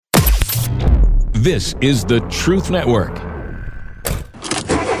This is the Truth Network.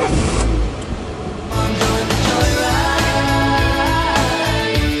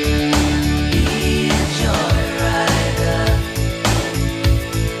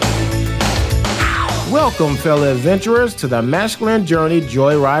 Welcome, fellow adventurers, to the Masculine Journey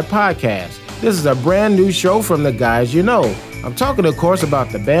Joyride podcast. This is a brand new show from the guys you know. I'm talking, of course, about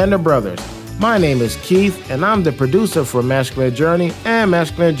the Band of Brothers. My name is Keith, and I'm the producer for Masculine Journey and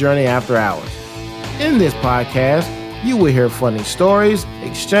Masculine Journey After Hours. In this podcast, you will hear funny stories,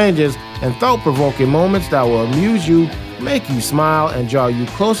 exchanges, and thought-provoking moments that will amuse you, make you smile, and draw you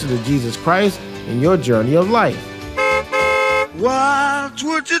closer to Jesus Christ in your journey of life. What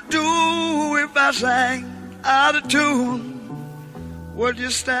would you do if I sang out of tune? Would you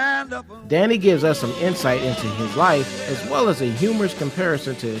stand up? Danny gives us some insight into his life, as well as a humorous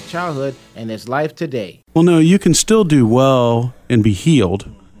comparison to his childhood and his life today. Well, no, you can still do well and be healed.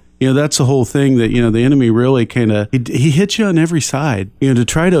 You know, that's the whole thing that, you know, the enemy really kind of, he hits you on every side, you know, to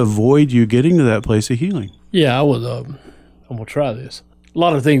try to avoid you getting to that place of healing. Yeah, I'm going to try this. A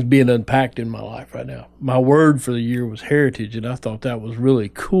lot of things being unpacked in my life right now. My word for the year was heritage, and I thought that was really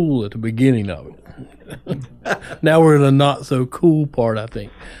cool at the beginning of it. Now we're in a not so cool part, I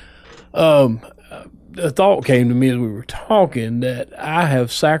think. A thought came to me as we were talking that I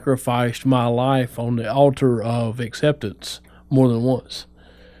have sacrificed my life on the altar of acceptance more than once,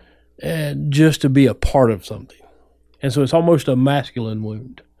 and just to be a part of something. And so it's almost a masculine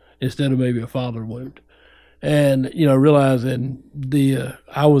wound instead of maybe a father wound. And, you know, realizing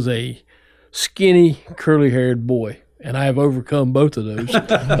I was a skinny, curly-haired boy, and I have overcome both of those.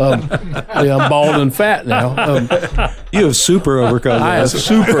 I'm bald and fat now. You have super overcome. I'm a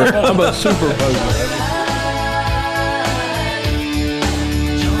super poser.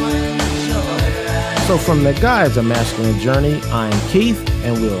 So from the guys of Masculine Journey, I'm Keith,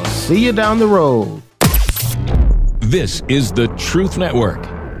 and we'll see you down the road. This is the Truth Network.